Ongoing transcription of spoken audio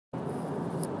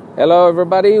Hello,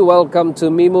 everybody. Welcome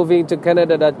to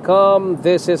memovingtocanada.com.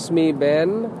 This is me,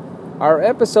 Ben. Our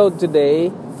episode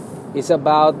today is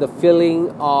about the feeling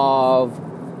of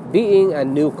being a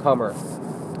newcomer.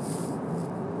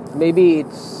 Maybe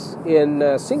it's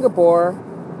in Singapore,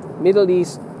 Middle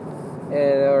East,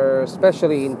 or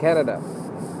especially in Canada.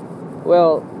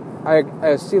 Well,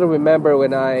 I still remember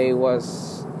when I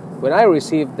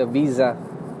received the visa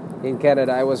in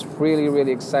Canada. I was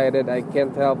really excited. I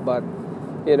can't help but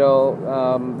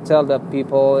tell the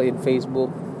people in Facebook,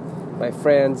 my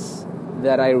friends,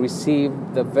 that I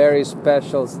received the very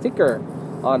special sticker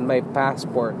on my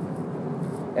passport,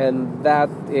 and that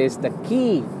is the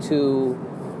key to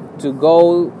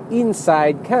go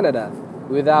inside Canada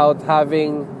without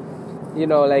having,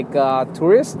 like a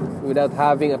tourist, without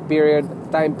having a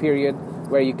time period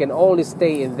where you can only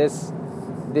stay in this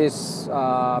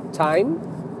time.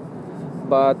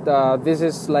 But this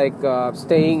is like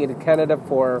staying in Canada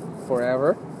for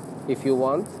forever, if you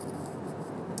want.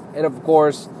 And of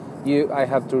course, I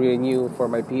have to renew for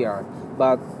my PR.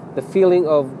 But the feeling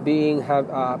of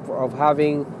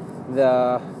having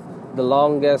the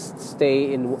longest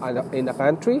stay in a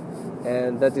country,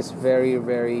 and that is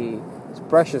very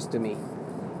precious to me,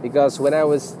 because when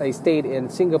I stayed in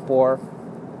Singapore,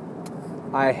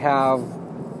 I have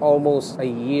almost a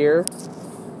year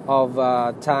of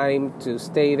time to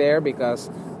stay there,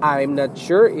 because I'm not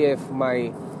sure if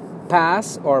my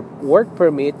pass or work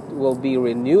permit will be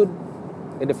renewed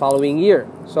in the following year.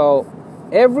 So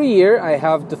every year I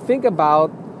have to think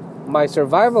about my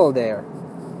survival there.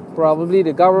 Probably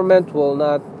the government will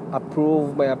not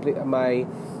approve my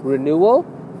renewal,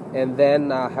 and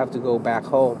then I have to go back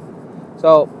home.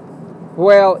 So,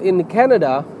 well, in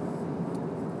Canada,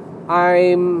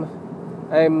 I'm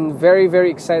very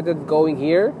excited going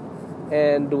here.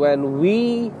 And when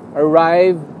we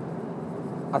arrive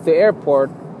at the airport,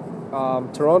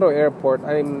 Toronto airport,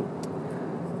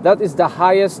 that is the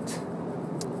highest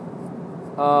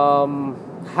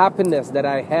happiness that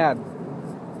I had.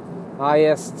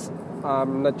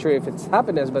 I'm not sure if it's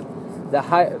happiness, but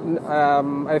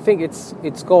I think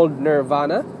it's called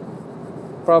nirvana,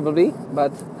 probably.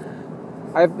 But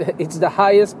it's the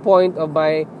highest point of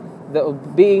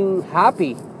being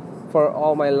happy for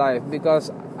all my life,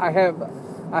 because I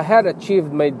had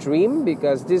achieved my dream,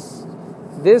 because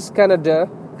this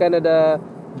Canada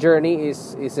journey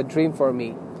is a dream for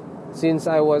me since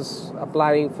I was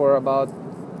applying for about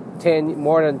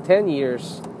more than 10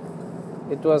 years.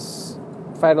 It was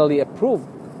finally approved,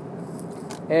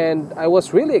 and I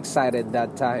was really excited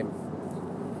that time.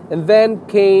 And then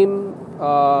came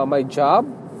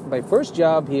my first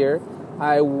job here.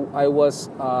 I was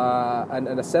an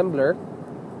assembler.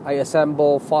 I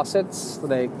assemble faucets,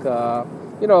 like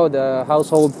the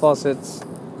household faucets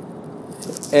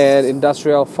and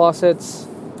industrial faucets.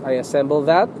 I assemble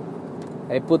that.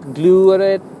 I put glue on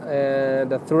it and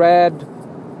the thread.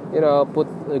 Put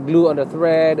glue on the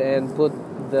thread and put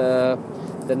the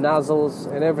nozzles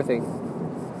and everything.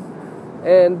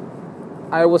 And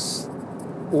I was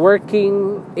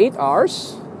working 8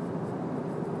 hours,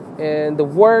 and the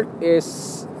work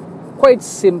is quite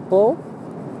simple.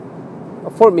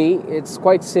 For me, it's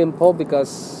quite simple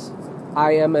because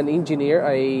I am an engineer.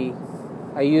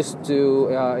 I used to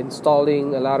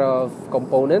installing a lot of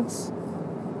components,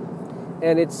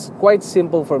 and it's quite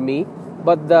simple for me.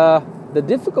 But the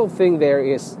difficult thing there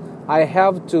is I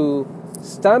have to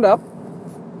stand up.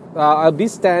 I'll be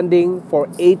standing for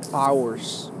 8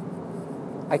 hours.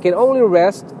 I can only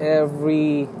rest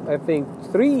every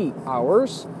 3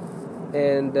 hours,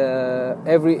 and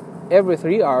every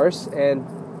 3 hours, and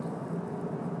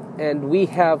we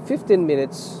have 15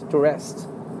 minutes to rest.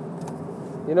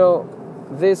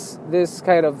 This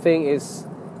kind of thing is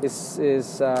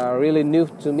really new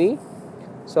to me.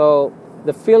 So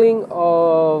the feeling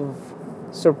of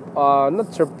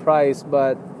not surprise,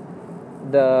 but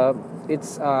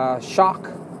it's shock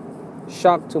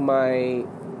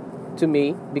to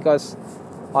me, because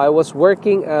I was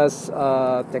working as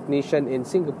a technician in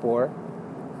Singapore,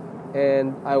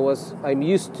 and I'm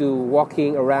used to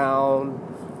walking around,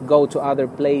 go to other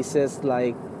places,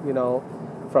 like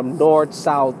from north,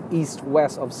 south, east,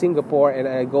 west of Singapore, and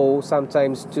I go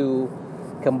sometimes to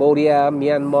Cambodia,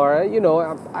 Myanmar.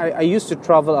 I used to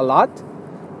travel a lot,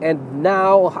 and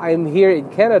now I'm here in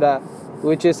Canada,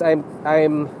 which is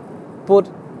I'm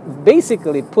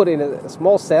basically put in a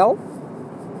small cell,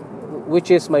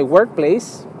 which is my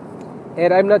workplace,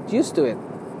 and I'm not used to it.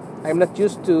 I'm not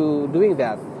used to doing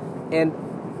that, and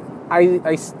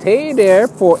I stay there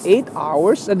for 8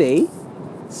 hours a day,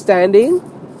 standing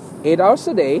 8 hours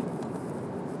a day,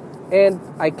 and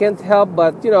I can't help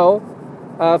but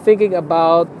thinking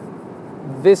about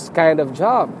this kind of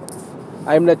job.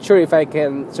 I'm not sure if I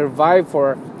can survive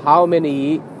for how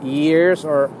many years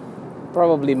or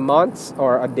probably months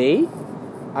or a day.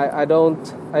 I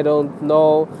don't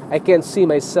know. I can't see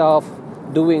myself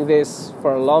doing this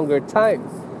for a longer time.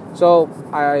 So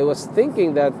I was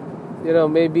thinking that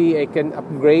maybe I can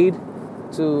upgrade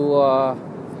to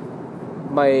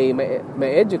my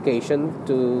education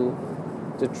to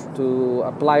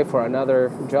apply for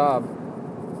another job.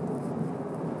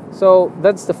 So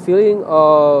that's the feeling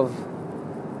of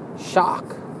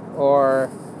shock or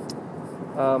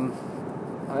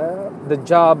the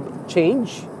job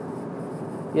change.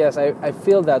 Yes, I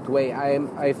feel that way.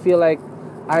 I feel like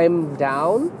I'm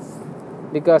down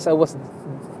because I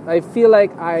feel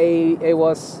like I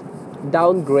was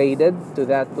downgraded to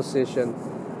that position.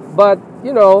 But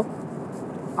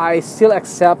I still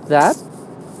accept that.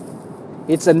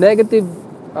 It's a negative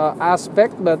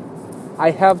aspect, but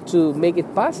I have to make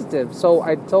it positive. So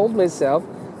I told myself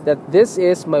that this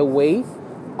is my way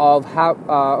of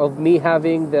me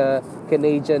having the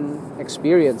Canadian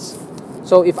experience.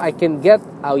 So if I can get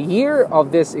a year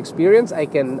of this experience, I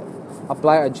can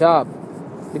apply a job.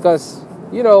 Because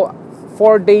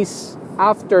 4 days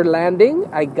after landing,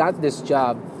 I got this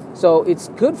job. So it's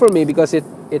good for me because it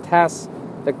has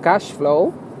the cash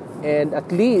flow, and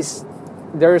at least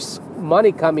there's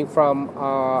money coming from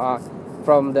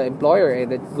the employer,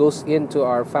 and it goes into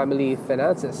our family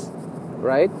finances,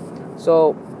 right?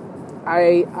 So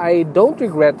I don't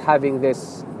regret having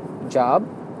this job,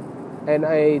 and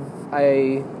I'm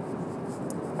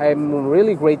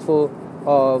really grateful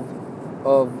of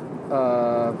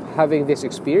having this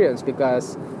experience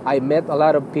because I met a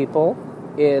lot of people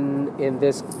in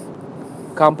this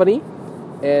company,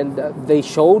 and they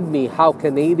showed me how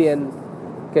Canadian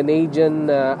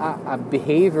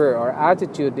behavior or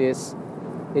attitude is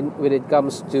when it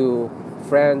comes to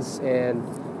friends and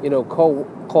co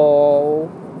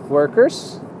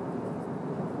workers.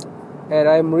 And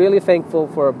I'm really thankful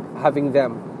for having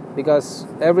them because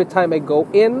every time I go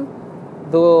in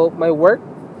my work,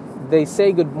 they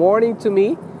say good morning to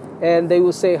me, and they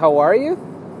will say, how are you?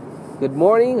 Good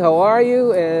morning, how are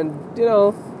you? And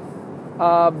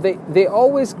they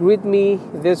always greet me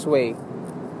this way.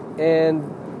 And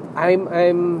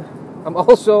I'm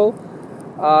also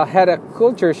had a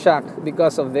culture shock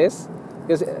because of this.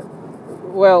 Because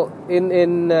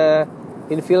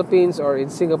in Philippines or in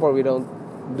Singapore, we don't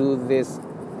do this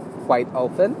quite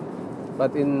often,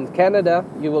 but in Canada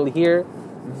you will hear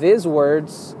these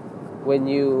words when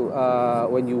you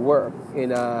work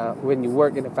in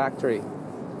a factory.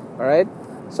 All right,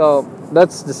 so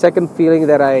that's the second feeling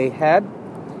that I had.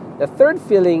 The third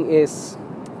feeling is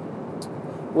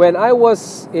when I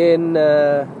was in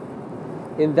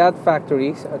that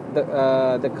factory.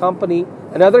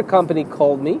 Another company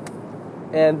called me,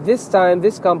 and this time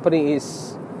this company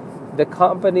is the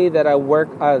company that I work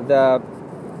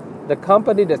the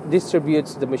company that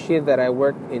distributes the machine that I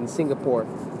work in Singapore.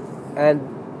 And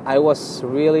I was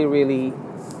really, really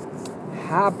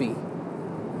happy,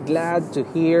 glad to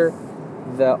hear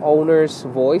the owner's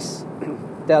voice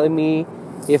telling me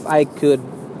if I could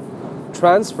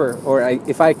transfer or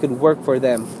if I could work for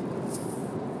them.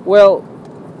 Well,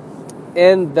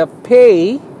 and the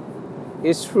pay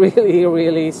is really,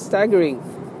 really staggering.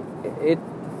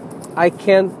 I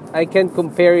can't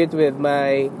compare it with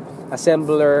my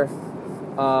assembler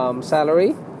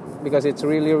salary because it's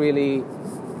really, really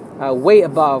way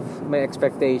above my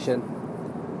expectation.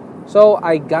 So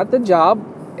I got the job,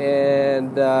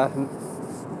 and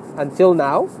until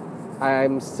now,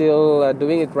 I'm still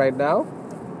doing it right now.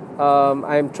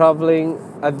 I'm traveling.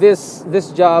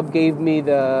 This job gave me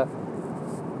the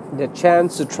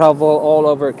chance to travel all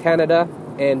over Canada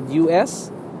and US.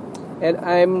 And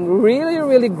I'm really,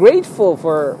 really grateful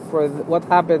for what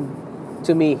happened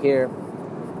to me here,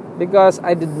 because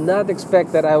I did not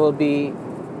expect that I'll be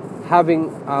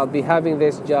having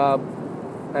this job,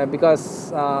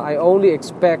 because I only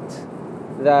expect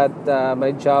that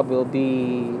my job will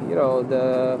be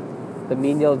the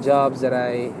menial jobs that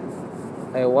I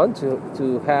want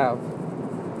to have,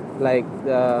 like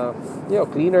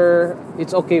cleaner.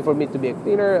 It's okay for me to be a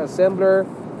cleaner, assembler.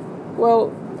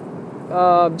 Well.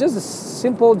 Just a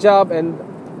simple job, and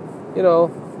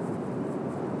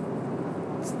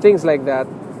things like that,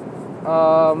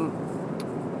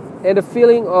 and the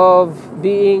feeling of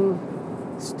being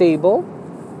stable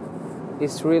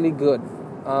is really good.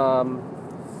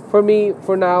 For me,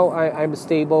 for now, I'm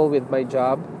stable with my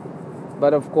job,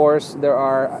 but of course there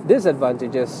are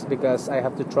disadvantages because I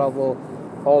have to travel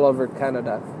all over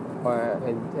Canada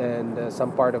and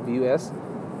some part of US.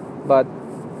 But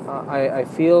I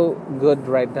feel good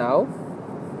right now,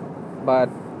 but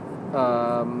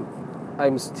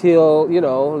I'm still,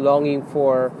 longing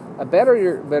for a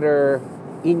better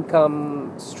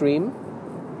income stream,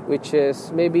 which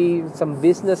is maybe some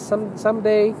business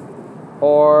someday,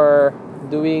 or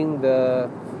doing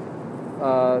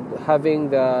having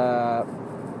the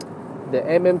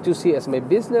MM2C as my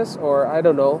business, or I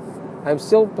don't know. I'm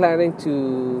still planning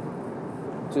to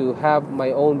have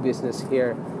my own business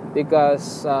here,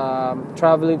 because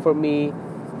traveling for me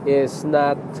is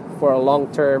not for a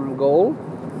long-term goal.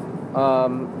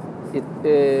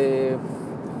 It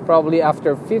probably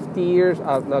after 50 years,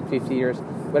 not 50 years,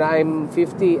 when I'm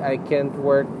 50, I can't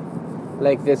work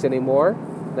like this anymore,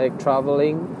 like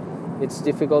traveling. It's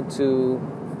difficult to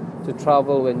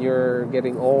travel when you're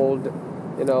getting old.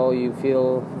 You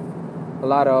feel a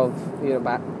lot of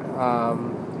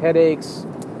headaches.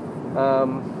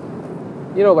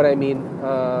 You know what I mean,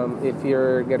 if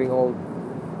you're getting old.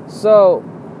 So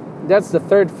that's the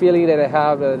third feeling that I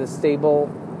have, the stable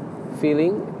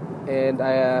feeling. And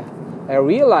I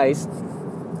realized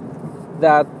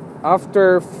that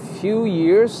after few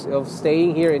years of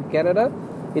staying here in Canada,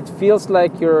 it feels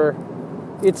like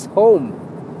it's home,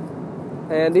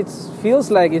 and it feels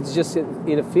like it's just in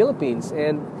the Philippines.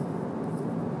 And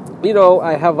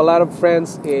I have a lot of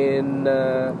friends in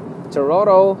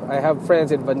Toronto. I have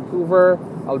friends in Vancouver,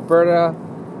 Alberta.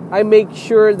 I make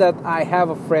sure that I have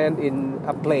a friend in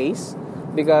a place,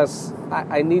 because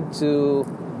I need to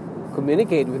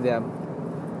communicate with them,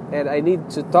 and I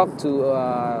need to talk to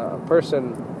a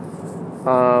person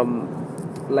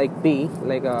like me,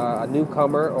 like a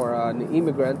newcomer or an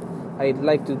immigrant. I'd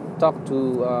like to talk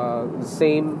to the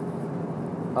same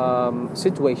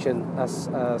situation as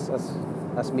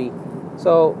me.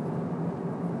 So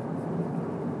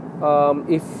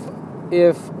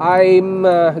if I'm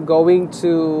going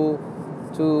to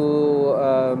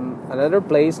another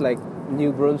place like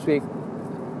New Brunswick,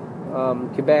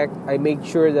 Quebec, I make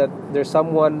sure that there's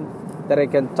someone that I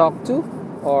can talk to,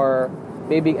 or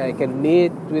maybe I can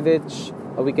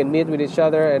we can meet with each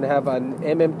other and have an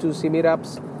MM2C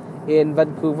meetups. In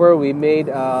Vancouver, we made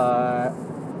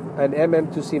an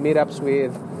MM2C meetups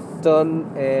with Ton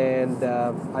and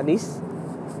Anif,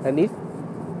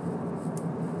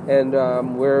 and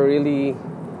we're really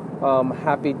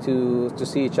happy to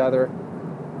see each other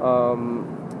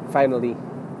finally.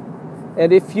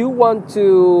 And if you want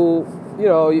to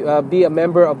be a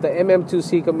member of the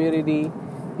MM2C community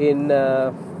in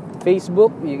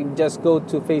Facebook, you can just go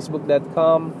to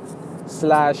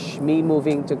facebook.com/me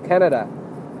moving to Canada.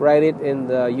 Write it in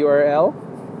the URL,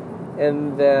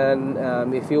 and then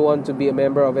if you want to be a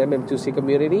member of MM2C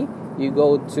community, you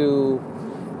go to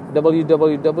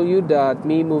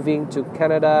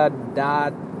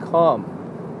www.memovingtocanada.com,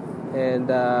 and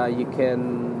you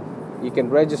can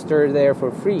register there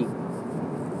for free.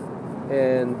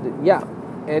 And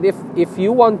and if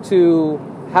you want to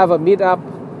have a meetup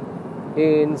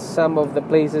in some of the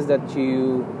places that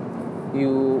you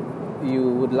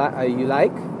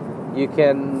like, you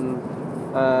can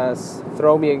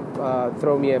throw me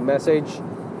a message,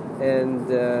 and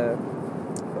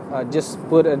just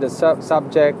put in the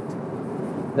subject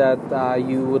that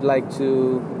you would like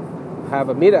to have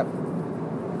a meetup.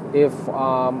 If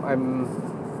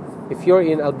you're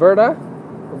in Alberta,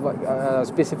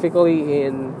 specifically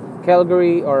in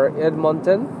Calgary or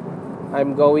Edmonton,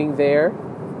 I'm going there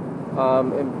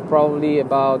probably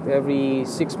about every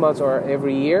 6 months or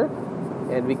every year,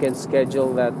 and we can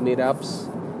schedule that meetups,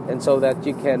 and so that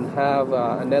you can have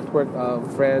a network of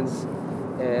friends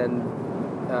and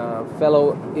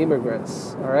fellow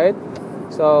immigrants. All right,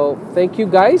 so thank you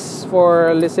guys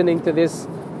for listening to this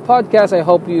podcast. I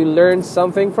hope you learned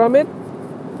something from it,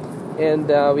 and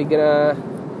we're gonna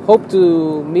hope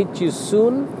to meet you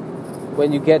soon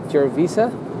when you get your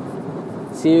visa.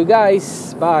 See you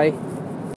guys. Bye.